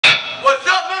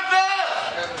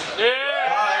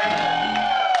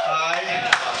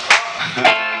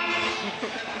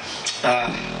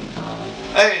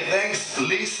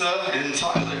Lisa and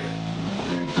Tyler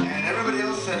and everybody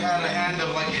else that had a hand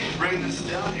of like bringing us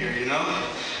down here, you know?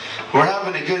 We're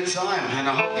having a good time, and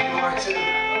I hope you are too.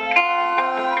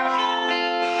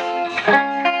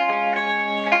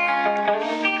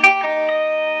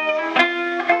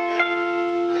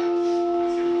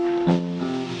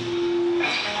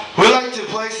 We like to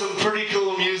play some pretty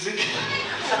cool music.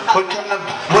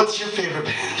 What's your favorite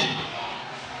band?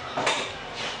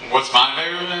 What's my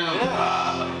favorite band?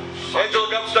 Yeah.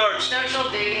 Angelic Upstarts. Social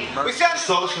D. We sound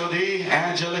Social D,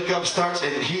 Angelic Upstarts,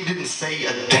 and he didn't say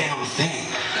a damn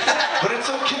thing. But it's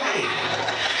okay.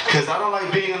 Because I don't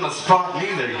like being on the spot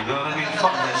neither, you know what I mean?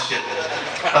 Fuck that shit.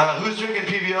 Who's drinking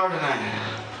PBR tonight?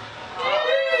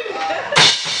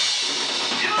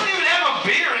 You don't even have a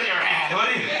beer in your hand, what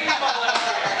do you?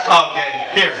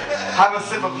 Okay, here, have a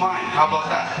sip of mine. How about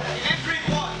that? You did drink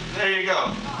one. There you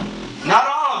go.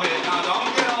 Not all of it. Now, don't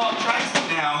get all tricey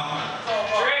now.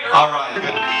 All right,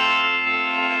 good.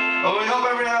 Well, we hope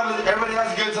everybody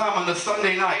has a good time on the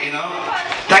Sunday night, you know?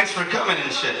 Thanks for coming and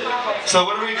shit. So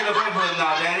what are we going to play for them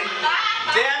now, Danny?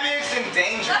 Damaged and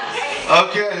dangerous.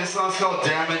 Okay, this song's called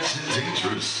Damaged and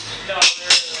Dangerous.